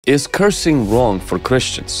Is cursing wrong for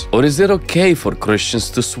Christians? Or is it okay for Christians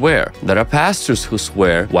to swear? There are pastors who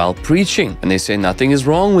swear while preaching, and they say nothing is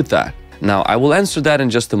wrong with that. Now, I will answer that in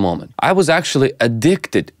just a moment. I was actually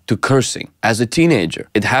addicted to cursing as a teenager.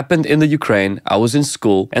 It happened in the Ukraine. I was in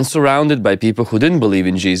school and surrounded by people who didn't believe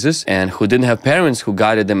in Jesus and who didn't have parents who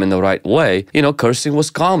guided them in the right way. You know, cursing was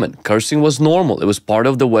common. Cursing was normal. It was part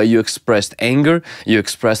of the way you expressed anger, you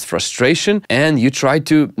expressed frustration, and you tried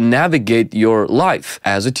to navigate your life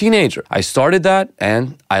as a teenager. I started that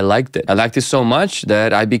and I liked it. I liked it so much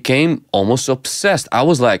that I became almost obsessed. I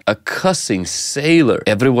was like a cussing sailor.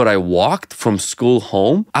 Everywhere I walked from school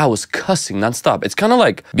home, I was cussing nonstop. It's kind of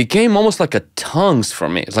like became almost like a tongues for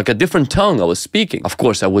me. It's like a different tongue I was speaking. Of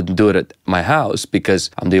course, I wouldn't do it at my house because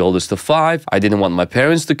I'm the oldest of 5. I didn't want my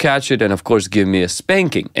parents to catch it and of course give me a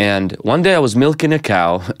spanking. And one day I was milking a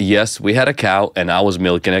cow. Yes, we had a cow and I was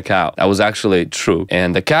milking a cow. That was actually true.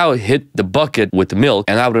 And the cow hit the bucket with the milk.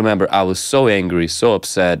 And I remember I was so angry, so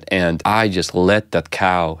upset, and I just let that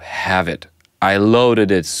cow have it. I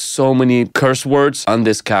loaded it so many curse words on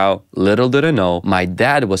this cow. Little did I know, my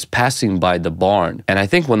dad was passing by the barn. And I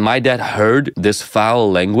think when my dad heard this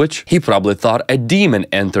foul language, he probably thought a demon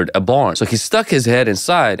entered a barn. So he stuck his head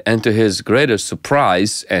inside, and to his greater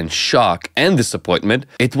surprise and shock and disappointment,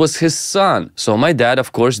 it was his son. So my dad,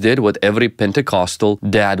 of course, did what every Pentecostal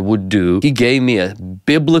dad would do. He gave me a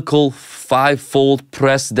biblical 5-fold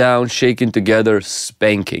pressed down, shaken together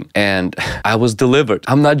spanking. And I was delivered.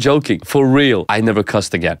 I'm not joking. For real. I never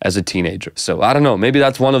cussed again as a teenager. So I don't know, maybe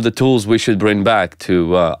that's one of the tools we should bring back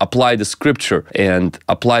to apply the scripture and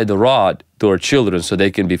apply the rod to our children so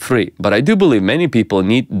they can be free. But I do believe many people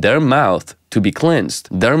need their mouth to be cleansed,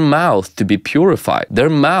 their mouth to be purified, their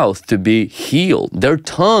mouth to be healed, their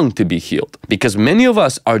tongue to be healed. Because many of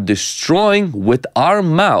us are destroying with our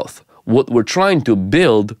mouth what we're trying to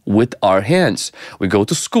build with our hands. We go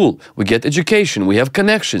to school, we get education, we have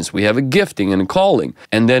connections, we have a gifting and calling,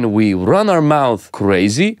 and then we run our mouth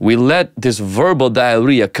crazy. We let this verbal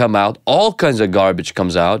diarrhea come out, all kinds of garbage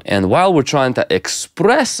comes out, and while we're trying to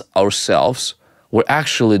express ourselves, we're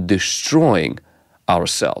actually destroying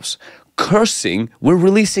ourselves. Cursing, we're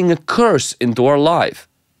releasing a curse into our life.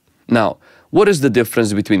 Now, what is the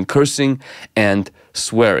difference between cursing and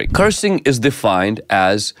swearing? Cursing is defined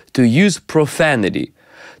as to use profanity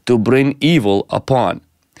to bring evil upon.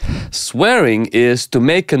 Swearing is to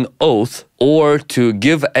make an oath or to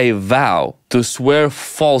give a vow, to swear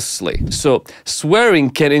falsely. So swearing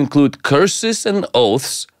can include curses and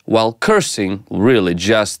oaths, while cursing really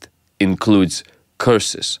just includes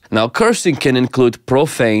curses. Now, cursing can include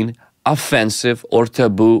profane, offensive, or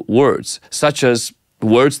taboo words, such as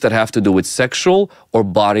words that have to do with sexual or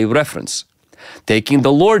body reference, taking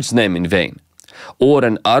the Lord's name in vain, or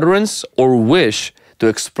an utterance or wish to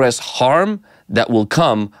express harm that will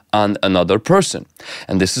come on another person.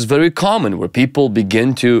 And this is very common, where people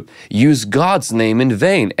begin to use God's name in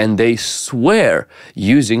vain and they swear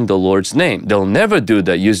using the Lord's name. They'll never do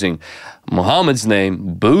that using Muhammad's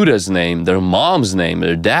name, Buddha's name, their mom's name,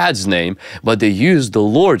 their dad's name, but they use the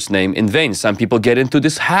Lord's name in vain. Some people get into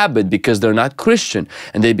this habit because they're not Christian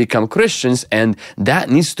and they become Christians, and that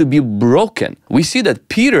needs to be broken. We see that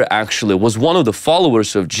Peter actually was one of the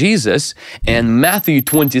followers of Jesus, and Matthew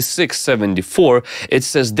 26:74, it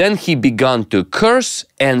says, "Then he began to curse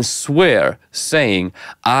and swear, saying,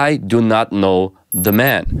 I do not know the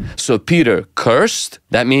man." So Peter cursed.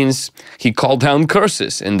 That means he called down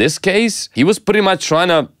curses. In this case, he was pretty much trying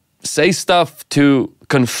to say stuff to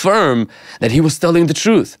confirm that he was telling the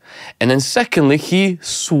truth. And then secondly, he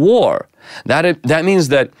swore. That means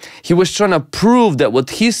that he was trying to prove that what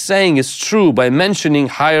he's saying is true by mentioning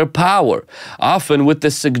higher power, often with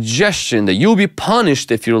the suggestion that you'll be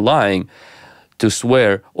punished if you're lying to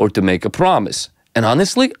swear or to make a promise. And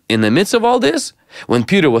honestly, in the midst of all this, when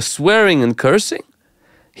Peter was swearing and cursing,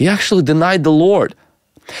 he actually denied the Lord.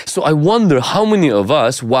 So I wonder how many of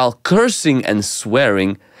us, while cursing and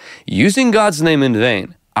swearing, using God's name in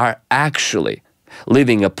vain, are actually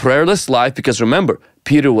living a prayerless life. Because remember,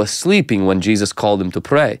 Peter was sleeping when Jesus called him to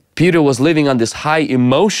pray. Peter was living on this high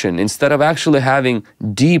emotion instead of actually having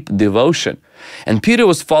deep devotion. And Peter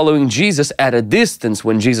was following Jesus at a distance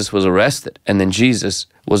when Jesus was arrested. And then Jesus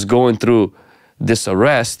was going through this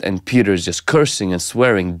arrest, and Peter is just cursing and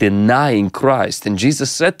swearing, denying Christ. And Jesus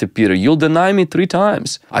said to Peter, "You'll deny me 3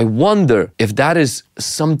 times. I wonder if that is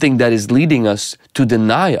something that is leading us to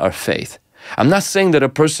deny our faith. I'm not saying that a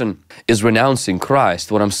person is renouncing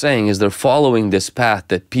Christ. What I'm saying is they're following this path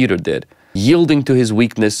that Peter did, yielding to his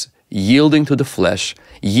weakness, yielding to the flesh,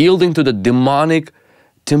 yielding to the demonic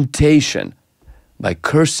temptation by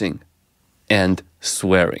cursing and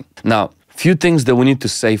swearing. Now, Few things that we need to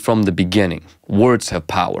say from the beginning. Words have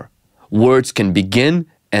power. Words can begin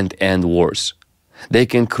and end wars. They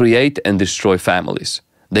can create and destroy families.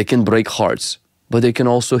 They can break hearts, but they can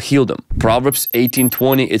also heal them. Proverbs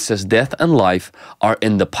 18:20, it says, death and life are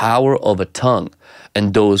in the power of a tongue,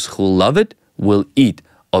 and those who love it will eat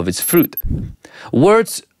of its fruit.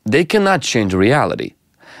 Words, they cannot change reality,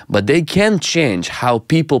 but they can change how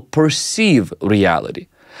people perceive reality.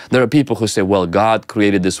 There are people who say, well, God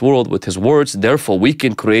created this world with His words, therefore we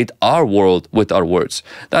can create our world with our words.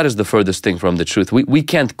 That is the furthest thing from the truth. We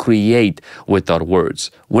can't create with our words.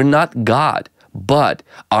 We're not God, but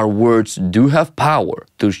our words do have power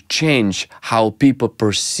to change how people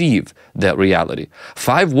perceive that reality.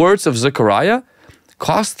 5 words of Zechariah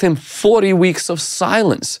cost him 40 weeks of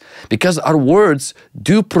silence because our words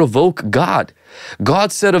do provoke God.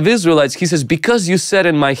 God said of Israelites, He says, because you said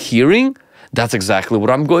in my hearing, that's exactly what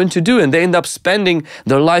I'm going to do. And they end up spending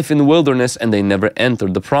their life in the wilderness and they never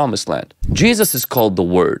entered the promised land. Jesus is called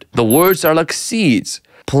the Word. The words are like seeds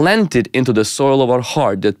planted into the soil of our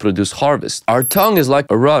heart that produce harvest. Our tongue is like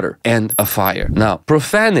a rudder and a fire. Now,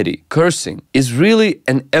 profanity, cursing, is really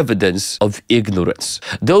an evidence of ignorance.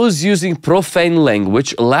 Those using profane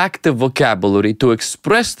language lack the vocabulary to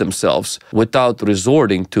express themselves without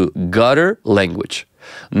resorting to gutter language.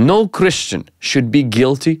 No Christian should be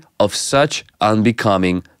guilty of such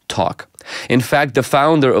unbecoming talk. In fact, the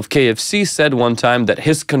founder of KFC said one time that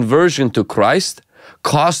his conversion to Christ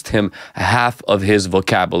cost him half of his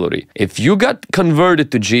vocabulary. If you got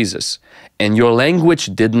converted to Jesus and your language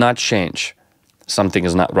did not change, something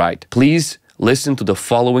is not right. Please listen to the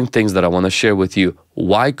following things that I want to share with you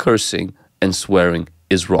why cursing and swearing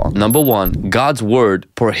is wrong. Number 1, God's word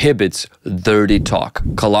prohibits dirty talk.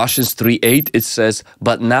 Colossians 3:8, it says,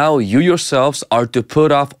 but now you yourselves are to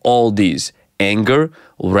put off all these: anger,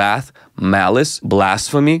 wrath, malice,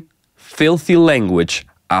 blasphemy, filthy language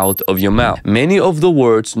out of your mouth. Many of the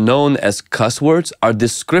words known as cuss words are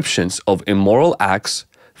descriptions of immoral acts,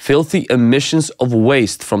 filthy emissions of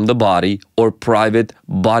waste from the body or private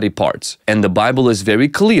body parts. And the Bible is very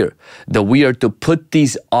clear that we are to put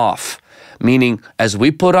these off. Meaning, as we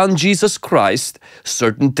put on Jesus Christ,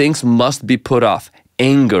 certain things must be put off.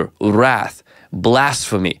 Anger, wrath,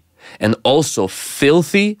 blasphemy, and also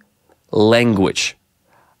filthy language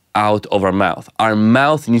out of our mouth. Our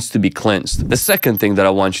mouth needs to be cleansed. The second thing that I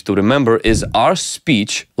want you to remember is our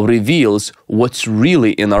speech reveals what's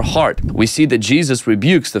really in our heart. We see that Jesus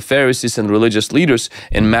rebukes the Pharisees and religious leaders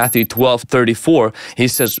in Matthew 12:34. He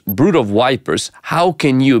says, brood of vipers, how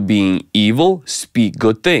can you, being evil, speak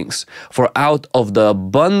good things? For out of the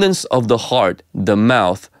abundance of the heart, the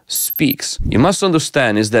mouth speaks. You must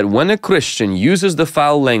understand is that when a Christian uses the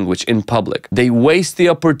foul language in public, they waste the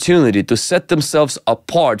opportunity to set themselves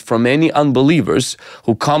apart from any unbelievers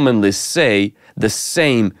who commonly say the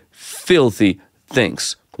same filthy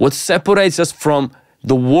things. What separates us from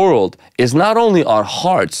the world is not only our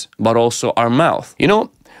hearts, but also our mouth. You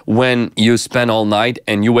know, when you spend all night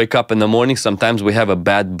and you wake up in the morning, sometimes we have a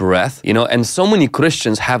bad breath, you know, and so many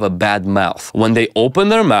Christians have a bad mouth. When they open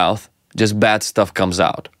their mouth, just bad stuff comes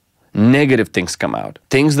out. Negative things come out.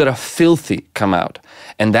 Things that are filthy come out.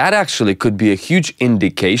 And that actually could be a huge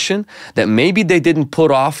indication that maybe they didn't put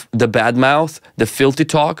off the bad mouth, the filthy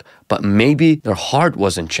talk, but maybe their heart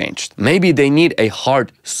wasn't changed. Maybe they need a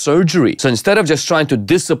heart surgery. So instead of just trying to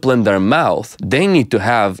discipline their mouth, they need to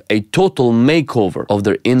have a total makeover of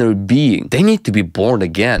their inner being. They need to be born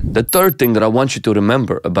again. The third thing that I want you to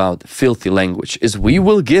remember about filthy language is we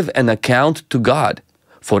will give an account to God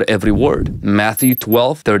for every word. Matthew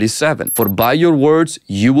 12:37. For by your words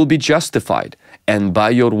you will be justified, and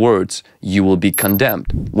by your words you will be condemned.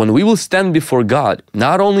 When we will stand before God,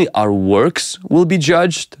 not only our works will be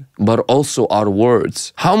judged, but also our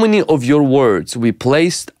words. How many of your words we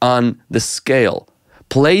placed on the scale,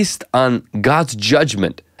 placed on God's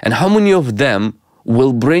judgment, and how many of them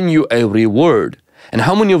will bring you a reward? And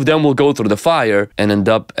how many of them will go through the fire and end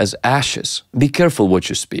up as ashes? Be careful what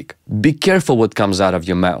you speak. Be careful what comes out of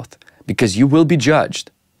your mouth, because you will be judged.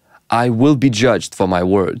 I will be judged for my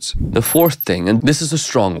words. The fourth thing, and this is a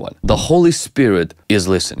strong one, the Holy Spirit is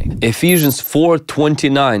listening. Ephesians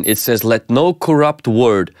 4:29, it says, let no corrupt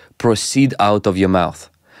word proceed out of your mouth,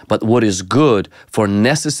 but what is good for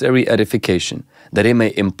necessary edification, that it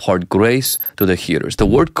may impart grace to the hearers.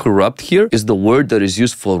 The word corrupt here is the word that is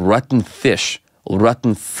used for rotten fish,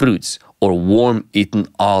 rotten fruits, or worm-eaten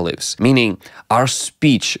olives, meaning our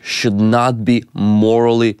speech should not be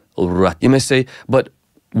morally rotten. You may say, but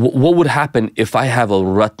What would happen if I have a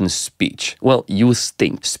rotten speech? Well, you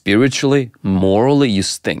stink. Spiritually, morally, you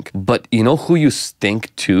stink. But you know who you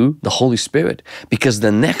stink to? The Holy Spirit. Because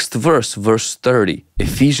the next verse, verse 30,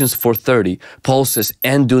 Ephesians 4:30, Paul says,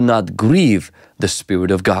 "And do not grieve the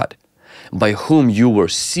Spirit of God, by whom you were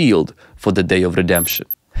sealed for the day of redemption."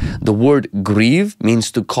 The word grieve means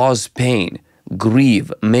to cause pain.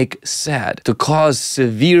 Grieve, make sad, to cause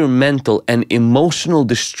severe mental and emotional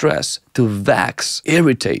distress, to vex,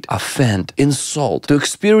 irritate, offend, insult, to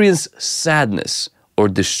experience sadness or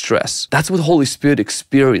distress. That's what Holy Spirit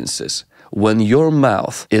experiences when your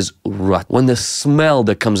mouth is rotten, when the smell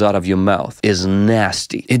that comes out of your mouth is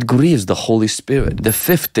nasty. It grieves the Holy Spirit. The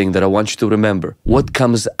fifth thing that I want you to remember, what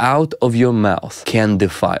comes out of your mouth can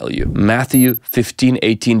defile you. Matthew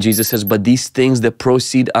 15:18, Jesus says, "But these things that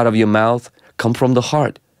proceed out of your mouth come from the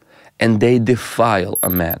heart, and they defile a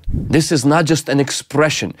man." This is not just an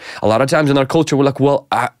expression. A lot of times in our culture, we're like, well,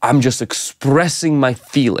 I'm just expressing my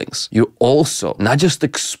feelings. You're also not just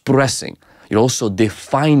expressing, you're also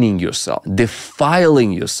defining yourself,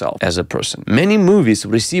 defiling yourself as a person. Many movies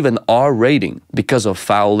receive an R rating because of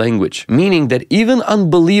foul language, meaning that even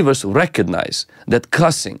unbelievers recognize that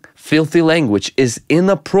cussing, filthy language is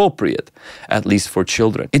inappropriate, at least for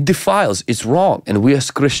children. It defiles, it's wrong, and we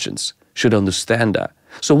as Christians should understand that.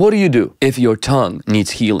 So what do you do if your tongue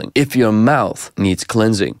needs healing, if your mouth needs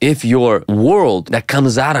cleansing, if your world that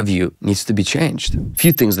comes out of you needs to be changed? A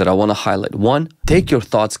few things that I want to highlight. One, take your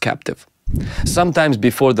thoughts captive. Sometimes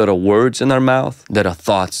before there are words in our mouth, there are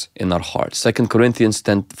thoughts in our heart. 2 Corinthians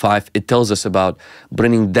 10:5, it tells us about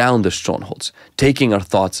bringing down the strongholds, taking our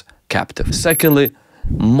thoughts captive. Secondly,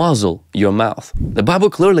 muzzle your mouth. The Bible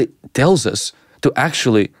clearly tells us to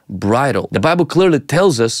actually bridle. The Bible clearly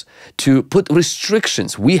tells us to put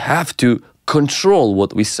restrictions. We have to control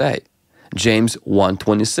what we say. James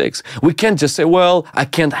 1:26. We can't just say, well, I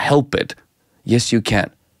can't help it. Yes, you can.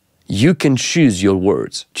 You can choose your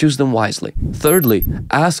words. Choose them wisely. Thirdly,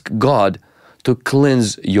 ask God to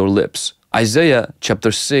cleanse your lips. Isaiah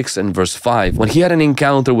chapter 6 and verse 5, when he had an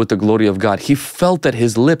encounter with the glory of God, he felt that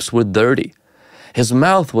his lips were dirty. His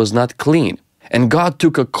mouth was not clean. And God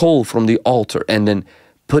took a coal from the altar and then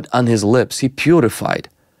put on his lips. He purified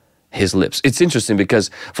his lips. It's interesting because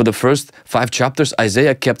for the first 5 chapters,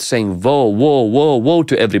 Isaiah kept saying, woe, woe, woe, woe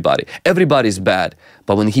to everybody. Everybody's bad.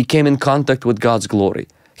 But when he came in contact with God's glory,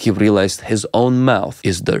 he realized his own mouth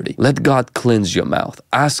is dirty. Let God cleanse your mouth.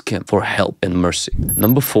 Ask him for help and mercy.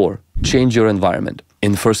 Number 4, change your environment.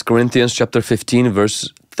 In 1 Corinthians chapter 15, verse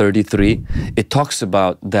 33, it talks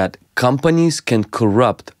about that companies can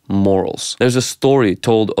corrupt morals. There's a story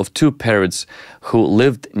told of 2 parrots who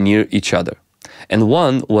lived near each other. And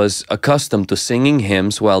one was accustomed to singing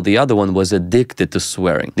hymns while the other one was addicted to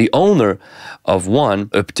swearing. The owner of one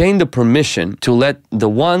obtained the permission to let the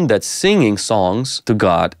one that's singing songs to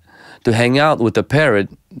God to hang out with the parrot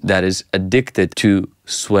that is addicted to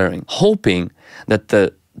swearing, hoping that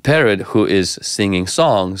the parrot who is singing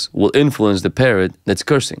songs will influence the parrot that's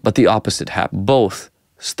cursing. But the opposite happened. Both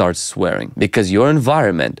start swearing because your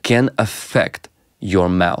environment can affect your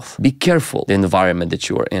mouth. Be careful the environment that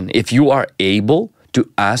you are in. If you are able to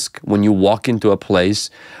ask when you walk into a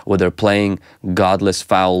place where they're playing godless,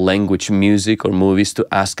 foul language music or movies, to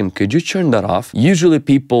ask them, could you turn that off? Usually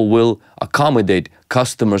people will accommodate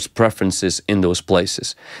customers' preferences in those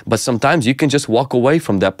places. But sometimes you can just walk away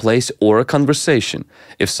from that place or a conversation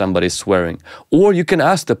if somebody's swearing. Or you can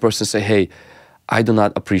ask the person, say, hey, I do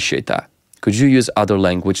not appreciate that. Could you use other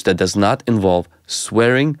language that does not involve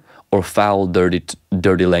swearing or foul,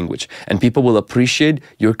 dirty language? And people will appreciate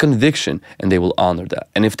your conviction and they will honor that.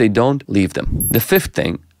 And if they don't, leave them. The 5th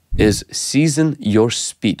thing is season your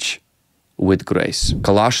speech with grace.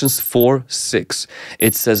 Colossians 4:6,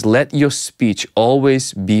 it says, let your speech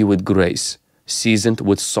always be with grace, seasoned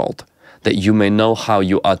with salt, that you may know how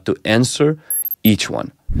you ought to answer each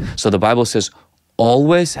one. So the Bible says,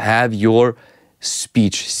 always have your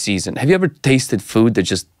speech seasoned. Have you ever tasted food that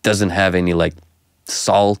just doesn't have any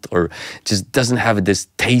salt or just doesn't have this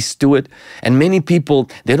taste to it? And many people,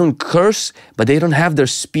 they don't curse, but they don't have their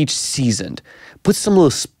speech seasoned. Put some little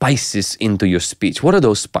spices into your speech. What are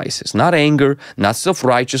those spices? Not anger, not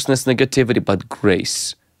self-righteousness, negativity, but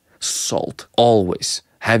grace, salt. Always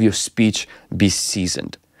have your speech be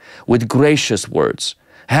seasoned with gracious words.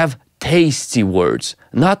 Have tasty words,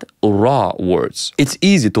 not raw words. It's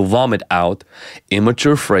easy to vomit out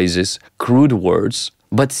immature phrases, crude words,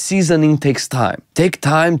 but seasoning takes time. Take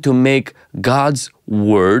time to make God's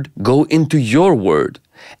word go into your word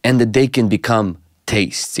and that they can become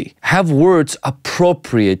tasty. Have words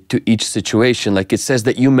appropriate to each situation, like it says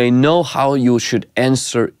that you may know how you should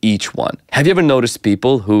answer each one. Have you ever noticed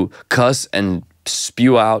people who cuss and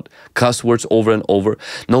spew out cuss words over and over?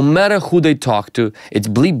 No matter who they talk to, it's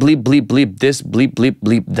bleep, bleep, bleep, bleep this, bleep, bleep,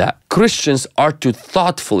 bleep that. Christians are to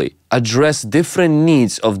thoughtfully address different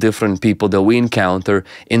needs of different people that we encounter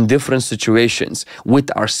in different situations, with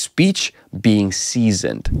our speech being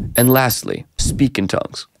seasoned. And lastly, speak in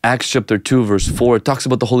tongues. Acts chapter 2 verse 4 talks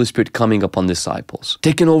about the Holy Spirit coming upon disciples,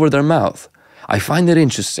 taking over their mouth. I find it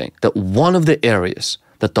interesting that one of the areas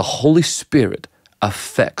that the Holy Spirit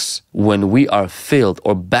affects when we are filled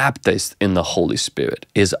or baptized in the Holy Spirit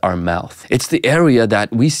is our mouth. It's the area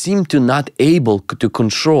that we seem to not able to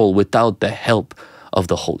control without the help of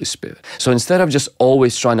the Holy Spirit. So instead of just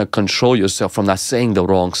always trying to control yourself from not saying the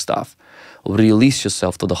wrong stuff, release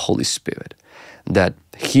yourself to the Holy Spirit, that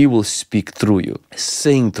He will speak through you,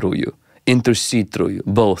 sing through you, intercede through you,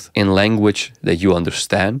 both in language that you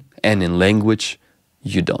understand and in language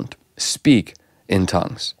you don't. Speak in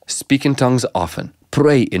tongues. Speak in tongues often.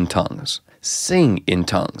 Pray in tongues. Sing in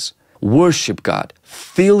tongues. Worship God.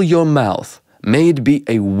 Fill your mouth. May it be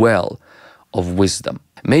a well of wisdom.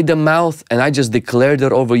 May the mouth, and I just declare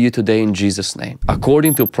that over you today in Jesus' name,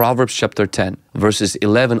 according to Proverbs chapter 10, verses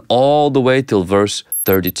 11 all the way till verse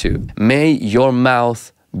 32. May your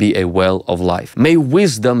mouth be a well of life. May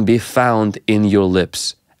wisdom be found in your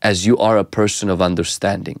lips, as you are a person of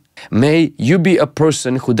understanding. May you be a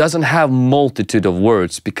person who doesn't have multitude of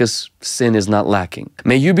words, because sin is not lacking.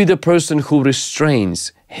 May you be the person who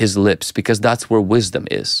restrains his lips, because that's where wisdom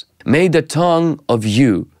is. May the tongue of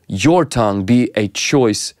your tongue, be a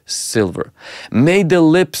choice silver. May the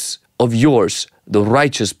lips of yours, the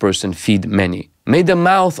righteous person, feed many. May the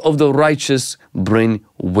mouth of the righteous bring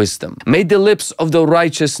wisdom. May the lips of the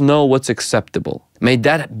righteous know what's acceptable. May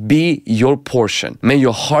that be your portion. May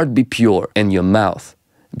your heart be pure and your mouth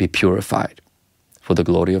be purified for the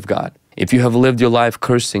glory of God. If you have lived your life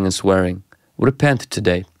cursing and swearing, repent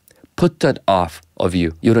today. Put that off of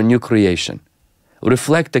you. You're a new creation.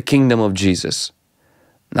 Reflect the kingdom of Jesus,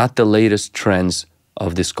 not the latest trends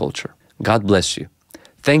of this culture. God bless you.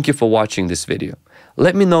 Thank you for watching this video.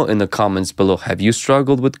 Let me know in the comments below, have you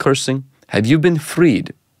struggled with cursing? Have you been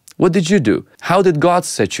freed? What did you do? How did God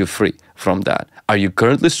set you free from that? Are you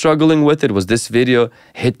currently struggling with it? Was this video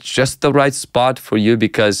hit just the right spot for you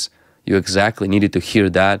because you exactly needed to hear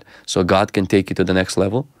that so God can take you to the next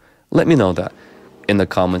level? Let me know that in the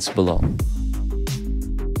comments below.